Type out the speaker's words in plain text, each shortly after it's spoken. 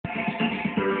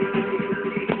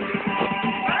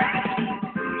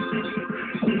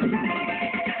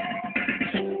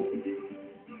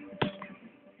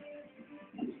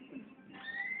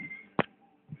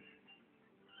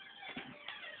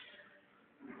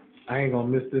I ain't gonna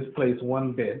miss this place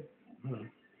one bit. Hmm.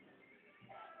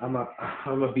 I'm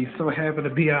gonna be so happy to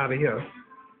be out of here.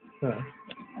 Huh.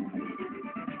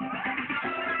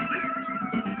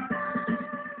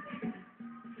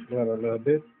 What, a little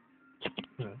bit?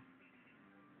 Huh.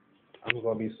 I'm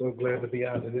gonna be so glad to be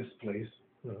out of this place.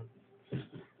 Huh.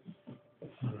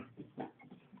 Huh.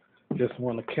 Just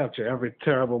want to capture every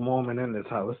terrible moment in this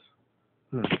house.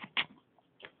 Hmm.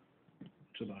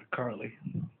 To my Carly.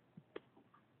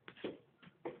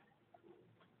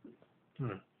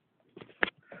 Hmm.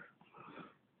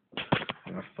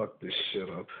 I fucked this shit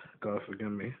up. God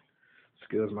forgive me.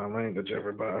 Excuse my language,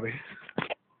 everybody.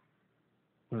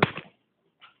 Hmm.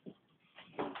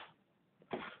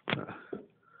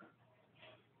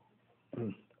 Hmm.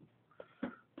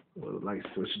 Well, the light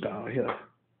switch down here.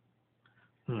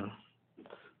 Hmm.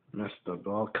 Messed up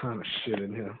all kind of shit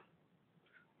in here.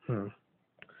 Hmm.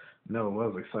 Never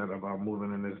was excited about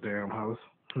moving in this damn house.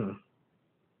 Hmm.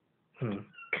 Hmm.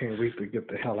 Can't wait to get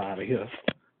the hell out of here.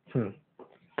 Hmm.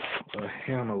 A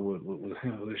hammer would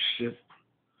handle this shit.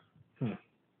 Hmm.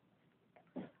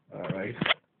 All right.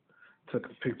 Took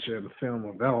a picture of the film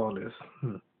of all this.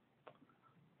 Hmm.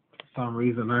 For some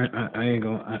reason, I ain't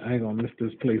gonna miss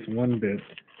this place one bit.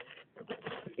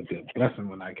 It'll be a blessing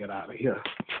when I get out of here.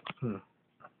 Hmm.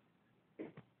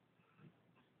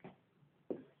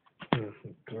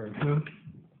 Hmm.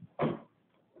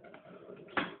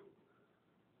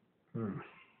 Hmm.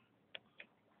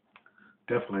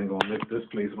 Definitely ain't gonna miss this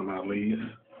place when I leave.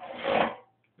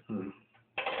 Hmm.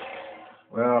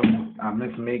 Well, I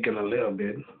miss making a little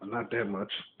bit, but not that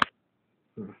much.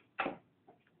 Hmm.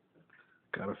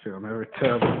 Gotta film every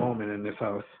terrible moment in this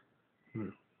house. Hmm.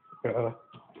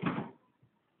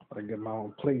 I get my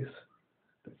own place.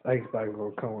 This ice bag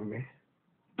gonna come with me.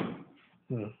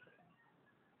 Hmm.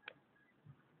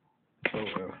 Oh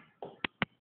well.